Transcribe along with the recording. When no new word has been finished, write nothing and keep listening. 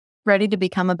Ready to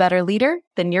become a better leader?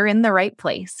 Then you're in the right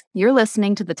place. You're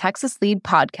listening to the Texas Lead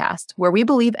Podcast, where we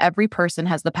believe every person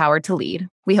has the power to lead.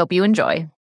 We hope you enjoy.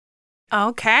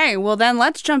 Okay, well then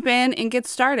let's jump in and get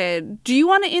started. Do you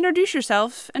want to introduce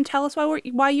yourself and tell us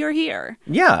why you're here?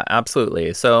 Yeah,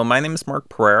 absolutely. So my name is Mark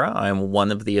Pereira. I'm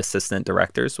one of the assistant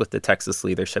directors with the Texas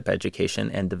Leadership Education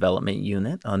and Development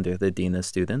Unit under the Dean of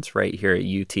Students right here at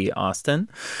UT Austin.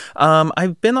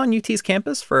 I've been on UT's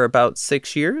campus for about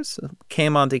 6 years,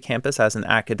 came onto campus as an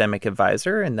academic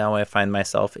advisor, and now I find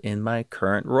myself in my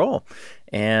current role.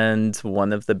 And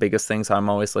one of the biggest things I'm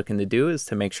always looking to do is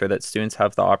to make sure that students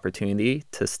have the opportunity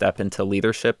to step into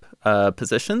leadership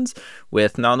positions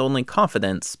with not only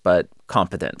confidence, but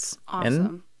competence. Awesome.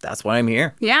 And that's why I'm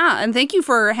here. Yeah, and thank you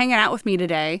for hanging out with me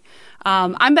today.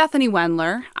 I'm Bethany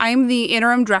Wendler. I'm the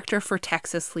interim director for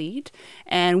Texas Lead,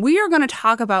 and we are going to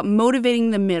talk about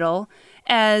motivating the middle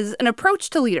as an approach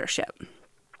to leadership.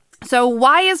 So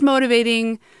why is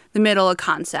motivating the middle a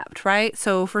concept, right?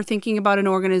 So if we're thinking about an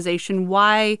organization,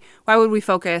 why would we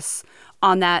focus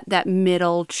on that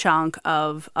middle chunk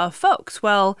of folks?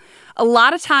 Well, a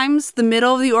lot of times the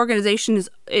middle of the organization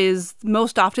is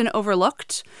most often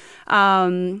overlooked.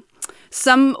 Some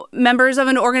members of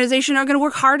an organization are going to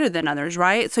work harder than others,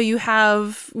 right? So you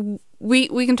have, we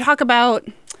can talk about,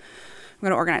 I'm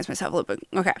going to organize myself a little bit.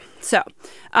 Okay, so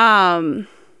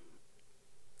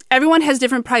everyone has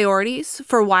different priorities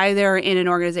for why they're in an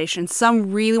organization.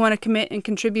 Some really want to commit and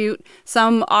contribute.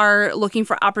 Some are looking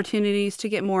for opportunities to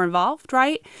get more involved,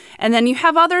 right? And then you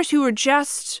have others who are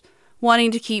just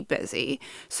wanting to keep busy.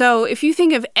 So if you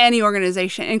think of any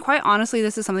organization, and quite honestly,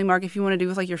 this is something, Mark, if you want to do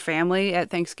with like your family at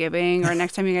Thanksgiving or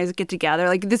next time you guys get together,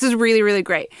 like this is really, really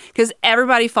great because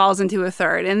everybody falls into a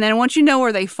third. And then once you know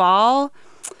where they fall,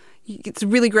 it's a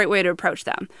really great way to approach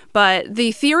them. But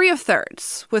the theory of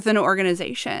thirds with an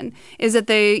organization is that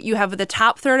you have the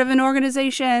top third of an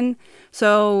organization.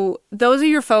 So those are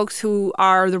your folks who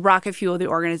are the rocket fuel of the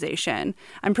organization.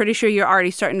 I'm pretty sure you're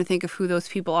already starting to think of who those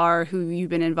people are, who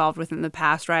you've been involved with in the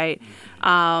past, right?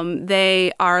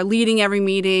 They are leading every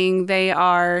meeting. They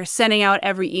are sending out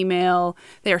every email.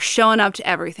 They are showing up to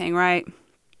everything, right?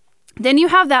 Then you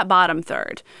have that bottom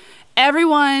third.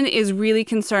 Everyone is really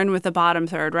concerned with the bottom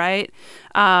third, right?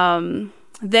 They're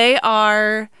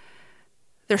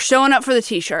showing up for the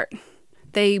t-shirt.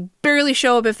 They barely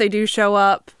show up if they do show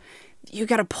up. You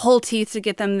got to pull teeth to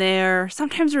get them there.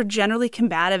 Sometimes they're generally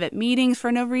combative at meetings for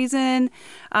no reason.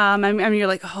 I mean, you're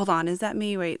like, hold on, is that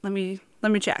me? Wait, let me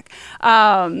check.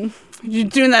 You're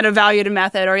doing that evaluative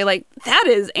method, or you're like, that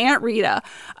is Aunt Rita.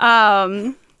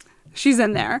 She's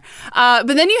in there. But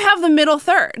then you have the middle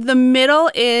third. The middle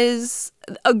is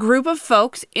a group of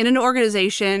folks in an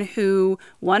organization who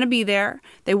want to be there.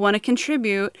 They want to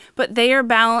contribute, but they are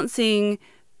balancing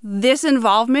this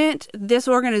involvement, this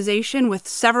organization with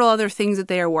several other things that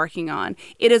they are working on.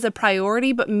 It is a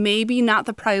priority, but maybe not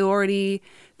the priority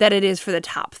that it is for the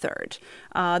top third.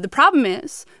 The problem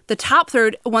is the top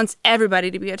third wants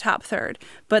everybody to be a top third,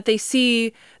 but they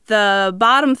see the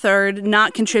bottom third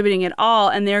not contributing at all,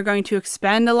 and they're going to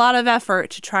expend a lot of effort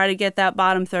to try to get that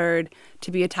bottom third to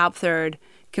be a top third,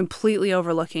 completely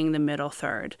overlooking the middle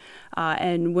third.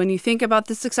 And when you think about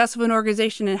the success of an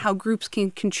organization and how groups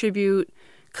can contribute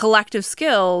collective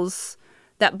skills,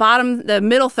 the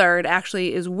middle third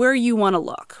actually is where you want to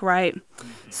look, right?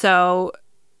 Mm-hmm. So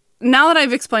now that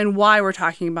I've explained why we're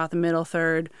talking about the middle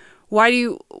third,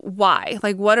 why?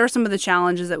 Like, what are some of the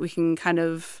challenges that we can kind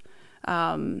of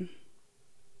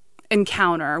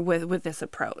encounter with this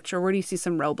approach? Or where do you see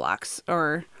some roadblocks?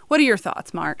 Or what are your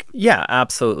thoughts, Mark? Yeah,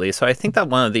 absolutely. So I think that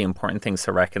one of the important things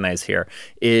to recognize here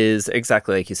is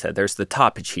exactly like you said, there's the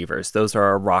top achievers. Those are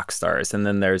our rock stars. And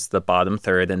then there's the bottom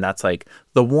third, and that's like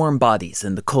the warm bodies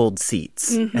and the cold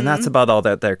seats. Mm-hmm. And that's about all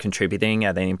that they're contributing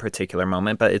at any particular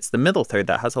moment. But it's the middle third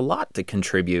that has a lot to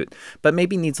contribute, but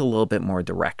maybe needs a little bit more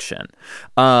direction.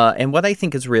 And what I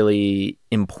think is really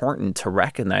important to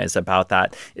recognize about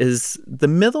that is the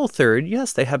middle third,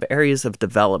 yes, they have areas of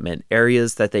development,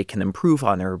 areas that they can improve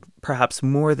on, or perhaps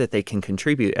more that they can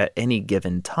contribute at any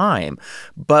given time.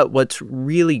 But what's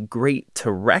really great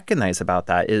to recognize about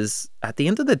that is at the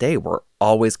end of the day, we're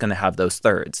always going to have those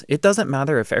thirds. It doesn't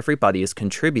matter if everybody is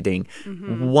contributing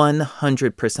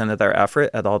 100% of their effort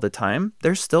at all the time.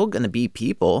 There's still going to be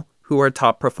people who are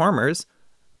top performers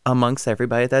amongst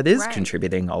everybody that is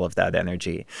contributing all of that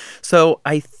energy. So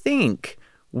I think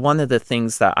one of the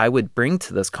things that I would bring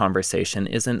to this conversation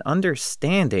is an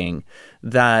understanding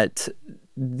that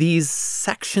these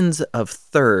sections of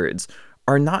thirds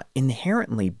are not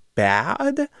inherently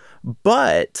bad,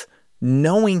 but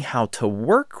knowing how to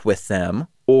work with them,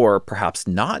 or perhaps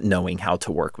not knowing how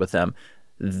to work with them,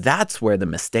 that's where the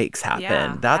mistakes happen.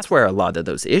 Yeah, That's where a lot of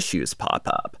those issues pop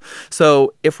up.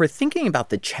 So if we're thinking about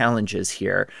the challenges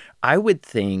here, I would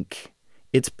think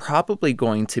it's probably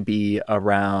going to be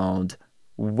around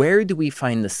where do we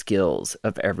find the skills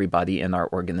of everybody in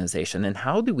our organization, and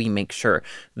how do we make sure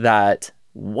that,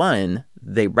 one,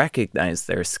 they recognize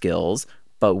their skills,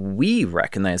 but we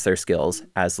recognize their skills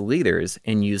as leaders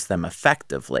and use them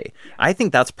effectively. I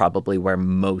think that's probably where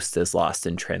most is lost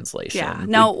in translation. Yeah.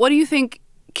 Now, what do you think?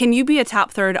 Can you be a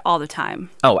top third all the time?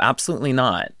 Oh, absolutely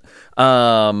not.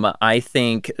 I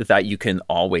think that you can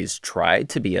always try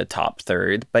to be a top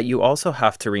third, but you also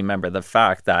have to remember the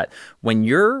fact that when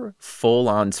you're full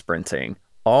on sprinting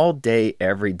all day,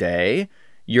 every day,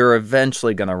 you're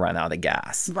eventually going to run out of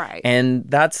gas. Right. And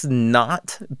that's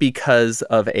not because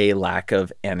of a lack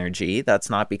of energy. That's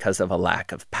not because of a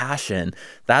lack of passion.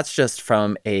 That's just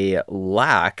from a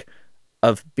lack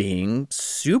of being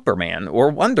Superman or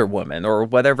Wonder Woman or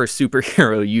whatever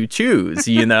superhero you choose,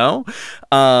 you know?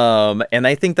 And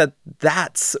I think that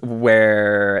that's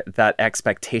where that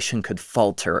expectation could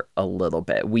falter a little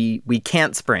bit. We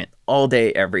can't sprint all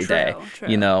day, every day. True.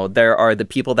 You know, there are the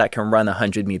people that can run a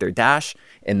 100-meter dash,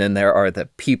 and then there are the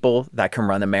people that can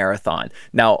run a marathon.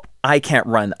 Now, I can't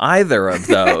run either of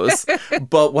those,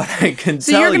 but what I can tell you...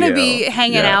 So you're going to be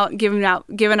hanging out, giving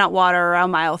out water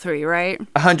around mile 3, right?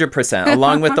 100%,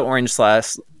 along with the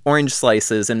orange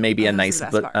slices and maybe a nice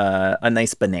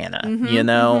banana, you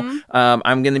know?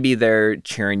 I'm going to be there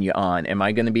cheering you on. Am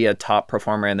I going to be a top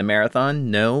performer in the marathon?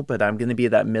 No, but I'm going to be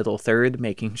that middle third,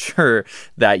 making sure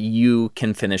that you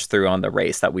can finish through on the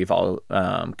race that we've all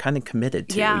kind of committed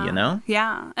to, you know?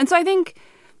 Yeah. And so I think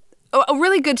a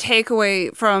really good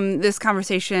takeaway from this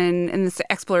conversation and this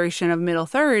exploration of middle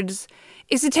thirds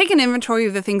is to take an inventory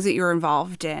of the things that you're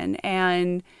involved in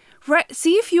and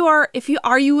see if you are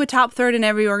a top third in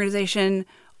every organization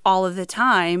all of the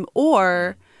time,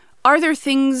 or are there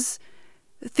things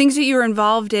that you're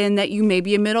involved in that you may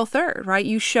be a middle third, right?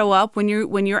 You show up when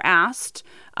you're asked,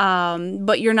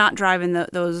 but you're not driving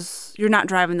those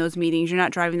meetings. You're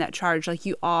not driving that charge like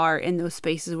you are in those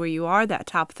spaces where you are that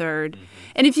top third.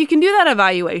 And if you can do that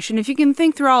evaluation, if you can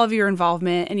think through all of your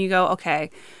involvement and you go, okay,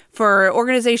 for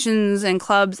organizations and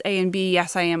clubs A and B,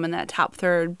 yes, I am in that top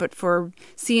third. But for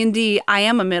C and D, I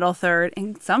am a middle third.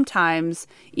 And sometimes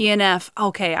E and F,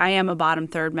 okay, I am a bottom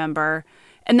third member.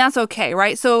 And that's okay,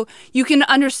 right? So you can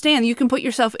understand, you can put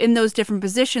yourself in those different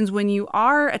positions when you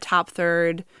are a top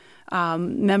third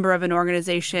member of an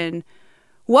organization.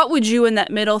 What would you in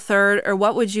that middle third or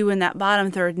what would you in that bottom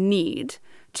third need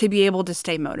to be able to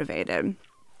stay motivated?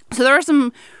 So there are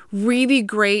some really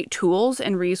great tools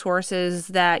and resources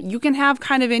that you can have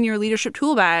kind of in your leadership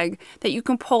tool bag that you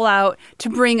can pull out to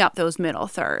bring up those middle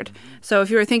third. So if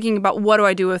you're thinking about what do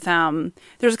I do with them,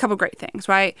 there's a couple great things,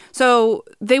 right? So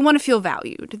they want to feel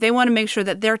valued. They want to make sure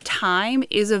that their time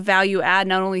is a value add,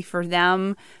 not only for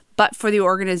them, but for the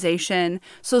organization.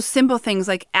 So simple things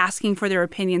like asking for their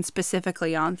opinion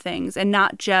specifically on things and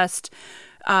not just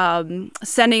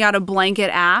sending out a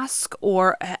blanket ask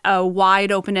or a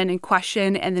wide open-ended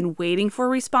question and then waiting for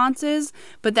responses,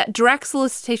 but that direct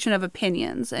solicitation of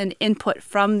opinions and input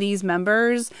from these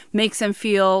members makes them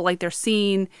feel like they're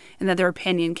seen and that their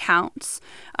opinion counts.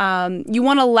 You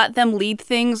want to let them lead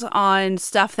things on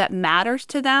stuff that matters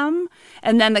to them.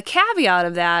 And then the caveat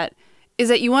of that is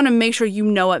that you want to make sure you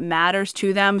know it matters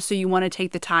to them, so you want to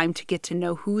take the time to get to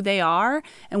know who they are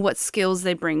and what skills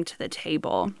they bring to the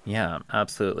table. Yeah,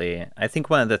 absolutely. I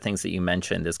think one of the things that you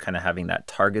mentioned is kind of having that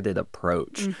targeted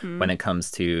approach when it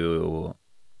comes to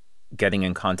getting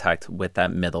in contact with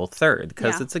that middle third,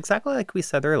 because it's exactly like we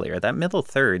said earlier. That middle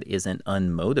third isn't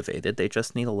unmotivated. They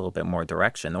just need a little bit more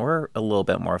direction or a little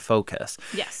bit more focus.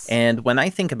 Yes. And when I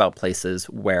think about places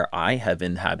where I have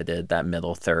inhabited that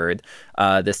middle third,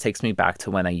 this takes me back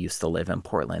to when I used to live in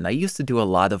Portland. I used to do a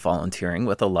lot of volunteering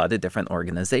with a lot of different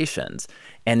organizations.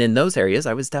 And in those areas,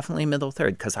 I was definitely middle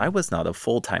third because I was not a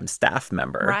full-time staff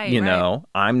member. Right, know,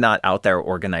 I'm not out there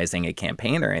organizing a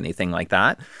campaign or anything like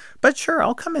that. But sure,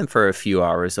 I'll come in for a few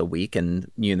hours a week and,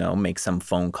 make some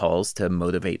phone calls to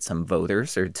motivate some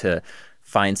voters or to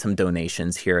find some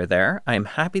donations here or there. I'm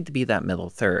happy to be that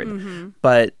middle third.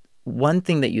 But one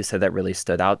thing that you said that really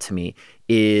stood out to me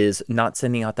is not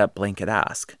sending out that blanket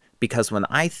ask. Because when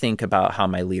I think about how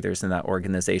my leaders in that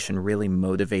organization really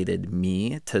motivated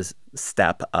me to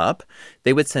step up,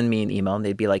 they would send me an email and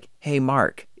they'd be like, hey,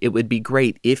 Mark, it would be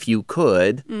great if you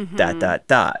could ...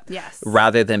 Yes.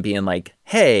 Rather than being like,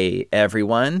 hey,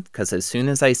 everyone, because as soon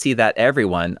as I see that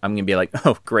everyone, I'm going to be like,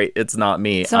 oh, great, it's not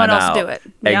me. Someone I'm else out. do it.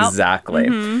 Exactly.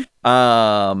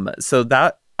 So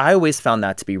that I always found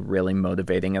that to be really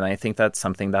motivating. And I think that's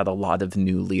something that a lot of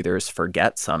new leaders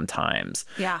forget sometimes.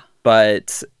 Yeah.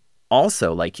 But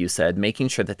also, like you said, making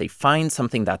sure that they find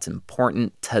something that's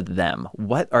important to them.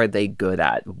 What are they good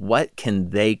at? What can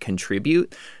they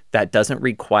contribute that doesn't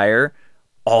require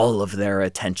all of their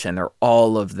attention or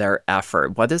all of their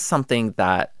effort? What is something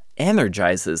that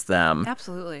energizes them?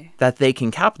 Absolutely. That they can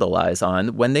capitalize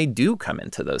on when they do come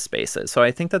into those spaces. So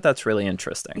I think that that's really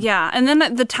interesting. Yeah. And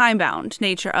then the time-bound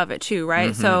nature of it too,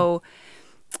 right? So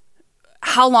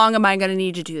how long am I going to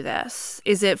need to do this?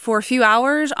 Is it for a few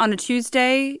hours on a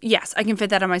Tuesday? Yes, I can fit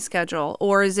that on my schedule.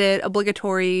 Or is it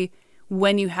obligatory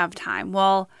when you have time?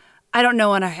 Well, I don't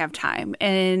know when I have time.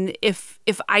 And if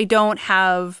I don't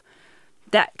have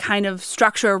that kind of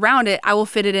structure around it, I will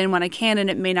fit it in when I can, and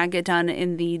it may not get done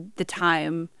in the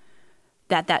time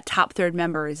that top third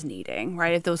member is needing,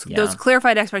 right? If those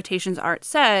clarified expectations aren't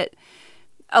set,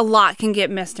 a lot can get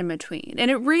missed in between. And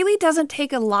it really doesn't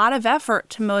take a lot of effort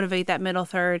to motivate that middle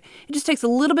third. It just takes a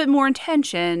little bit more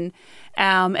intention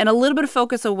and a little bit of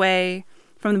focus away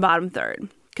from the bottom third.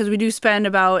 Because we do spend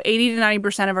about 80 to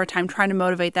 90% of our time trying to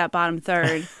motivate that bottom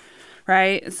third,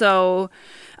 right? So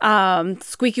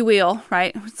squeaky wheel,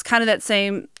 right? It's kind of that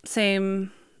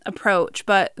same approach.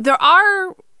 But there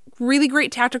are really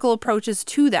great tactical approaches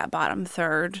to that bottom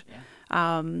third. Yeah.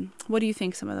 What do you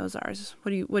think some of those are?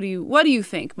 What do you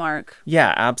think, Mark?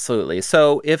 Yeah, absolutely.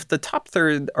 So if the top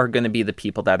third are going to be the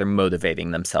people that are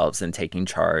motivating themselves and taking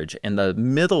charge, and the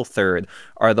middle third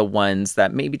are the ones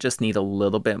that maybe just need a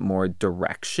little bit more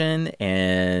direction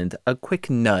and a quick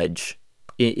nudge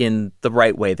in the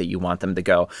right way that you want them to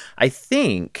go, I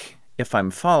think, if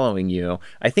I'm following you,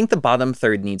 I think the bottom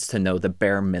third needs to know the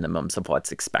bare minimums of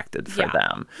what's expected for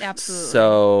them. Absolutely.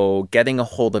 So getting a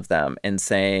hold of them and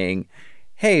saying,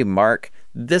 hey, Mark,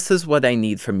 this is what I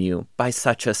need from you by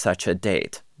such a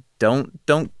date. Don't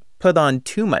put on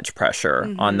too much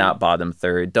pressure on that bottom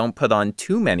third. Don't put on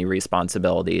too many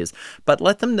responsibilities, but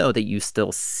let them know that you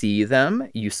still see them,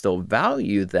 you still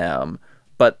value them,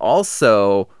 but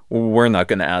also we're not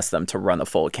going to ask them to run a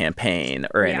full campaign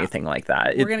or anything like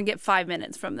that. We're going to get 5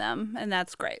 minutes from them, and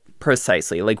that's great.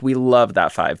 Precisely. Like, we love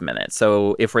that 5 minutes.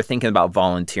 So if we're thinking about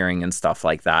volunteering and stuff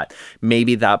like that,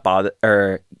 maybe that bottom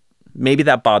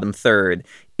third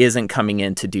isn't coming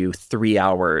in to do 3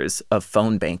 hours of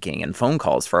phone banking and phone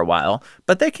calls for a while,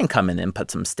 but they can come in and put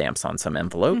some stamps on some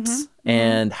envelopes.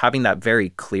 And having that very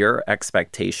clear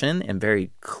expectation and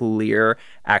very clear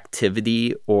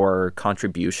activity or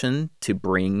contribution to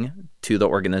bring to the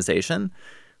organization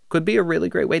could be a really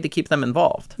great way to keep them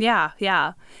involved. Yeah.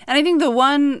 And I think the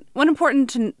one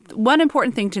important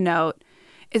thing to note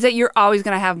is that you're always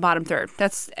going to have bottom third.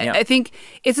 I think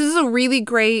this is a really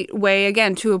great way,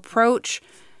 again, to approach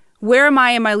where am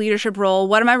I in my leadership role?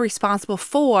 What am I responsible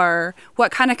for?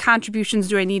 What kind of contributions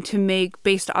do I need to make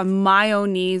based on my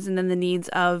own needs and then the needs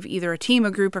of either a team, a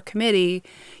group, or committee?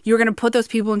 You're going to put those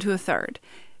people into a third.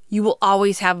 You will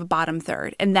always have a bottom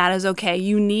third, and that is okay.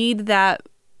 You need that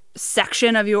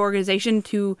section of your organization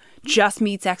to just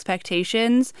meets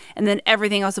expectations, and then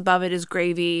everything else above it is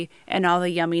gravy and all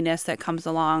the yumminess that comes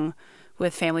along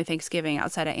with family Thanksgiving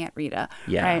outside of Aunt Rita.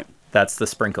 Yeah. Right? That's the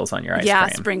sprinkles on your ice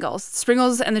cream. cream.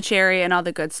 Sprinkles and the cherry and all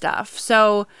the good stuff.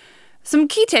 So some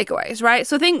key takeaways, right?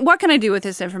 So think, what can I do with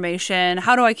this information?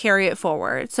 How do I carry it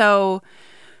forward? So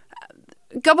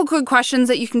a couple quick questions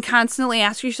that you can constantly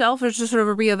ask yourself, or just sort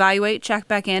of reevaluate, check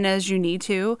back in as you need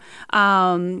to.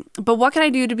 But what can I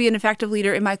do to be an effective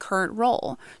leader in my current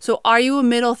role? So are you a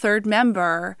middle third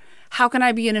member? How can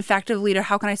I be an effective leader?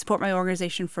 How can I support my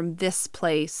organization from this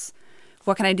place?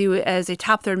 What can I do as a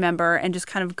top third member, and just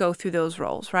kind of go through those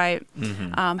roles, right?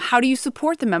 How do you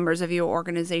support the members of your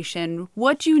organization?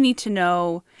 What do you need to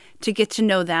know to get to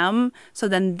know them so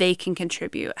then they can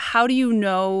contribute? How do you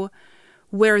know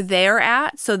where they're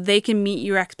at so they can meet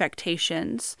your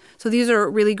expectations? So these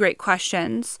are really great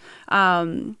questions.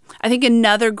 I think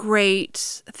another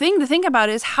great thing to think about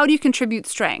is, how do you contribute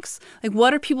strengths? Like,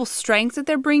 what are people's strengths that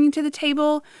they're bringing to the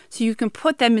table so you can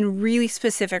put them in really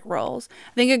specific roles?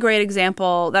 I think a great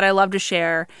example that I love to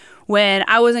share: when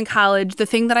I was in college, the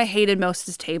thing that I hated most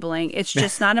is tabling. It's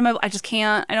just not in my, I just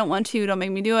can't, I don't want to, don't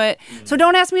make me do it. So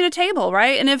don't ask me to table,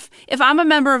 right? And if I'm a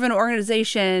member of an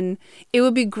organization, it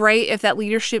would be great if that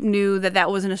leadership knew that that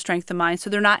wasn't a strength of mine. So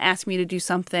they're not asking me to do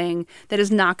something that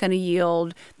is not going to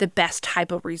yield the best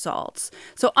type of results.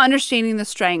 So understanding the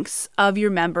strengths of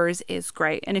your members is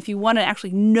great. And if you want to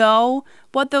actually know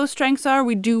what those strengths are,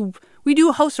 we do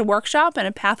host a workshop and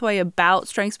a pathway about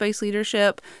strengths-based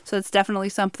leadership. So it's definitely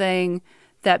something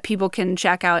that people can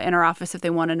check out in our office if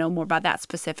they want to know more about that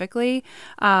specifically.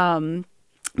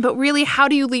 But really, how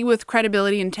do you lead with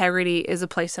credibility, integrity is a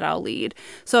place that I'll lead.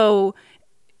 So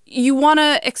you want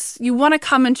to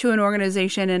come into an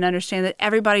organization and understand that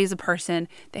everybody is a person.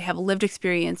 They have a lived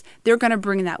experience. They're going to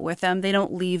bring that with them. They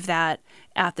don't leave that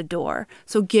at the door.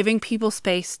 So giving people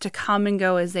space to come and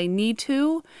go as they need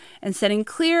to and setting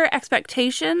clear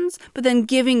expectations, but then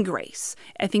giving grace,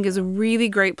 I think is a really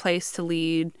great place to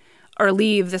lead or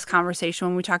leave this conversation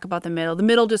when we talk about the middle. The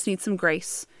middle just needs some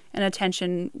grace and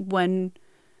attention when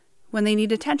they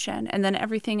need attention, and then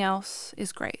everything else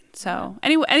is great. So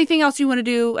anyway, anything else you want to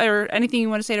do or anything you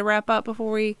want to say to wrap up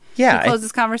before we close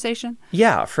this conversation?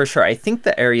 Yeah, for sure. I think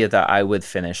the area that I would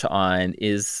finish on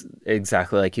is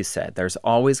exactly like you said. There's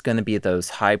always going to be those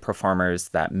high performers,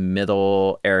 that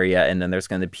middle area, and then there's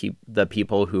going to be the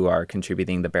people who are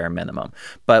contributing the bare minimum.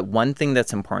 But one thing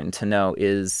that's important to know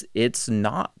is it's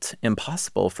not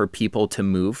impossible for people to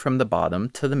move from the bottom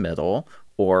to the middle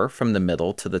or from the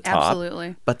middle to the top.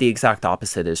 Absolutely. But the exact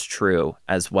opposite is true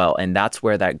as well. And that's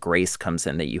where that grace comes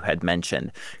in that you had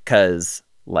mentioned. Because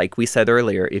like we said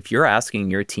earlier, if you're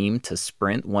asking your team to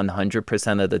sprint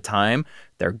 100% of the time,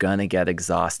 they're going to get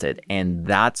exhausted. And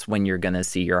that's when you're going to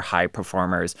see your high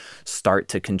performers start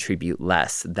to contribute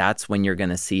less. That's when you're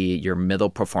going to see your middle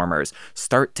performers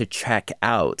start to check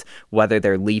out, whether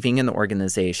they're leaving an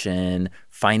organization,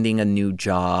 finding a new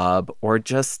job, or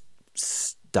just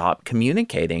stop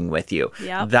communicating with you.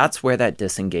 Yep. That's where that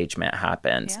disengagement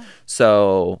happens. Yeah.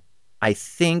 So I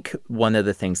think one of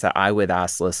the things that I would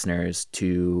ask listeners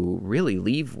to really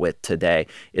leave with today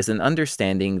is an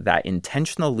understanding that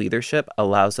intentional leadership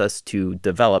allows us to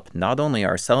develop not only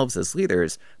ourselves as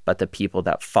leaders, but the people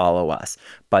that follow us.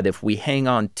 But if we hang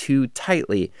on too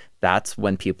tightly, that's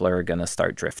when people are going to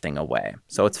start drifting away.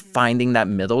 So it's finding that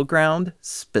middle ground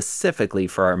specifically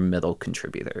for our middle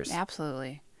contributors.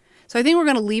 Absolutely. So I think we're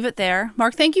going to leave it there.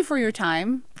 Mark, thank you for your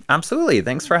time. Absolutely.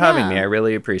 Thanks for having me. I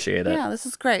really appreciate it. Yeah, this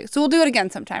is great. So we'll do it again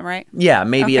sometime, right? Yeah,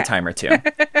 maybe a time or two.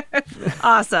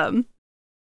 Awesome.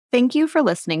 Thank you for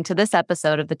listening to this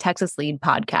episode of the Texas Lead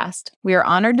podcast. We are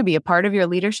honored to be a part of your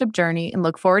leadership journey and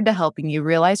look forward to helping you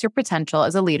realize your potential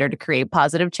as a leader to create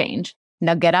positive change.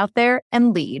 Now get out there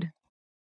and lead.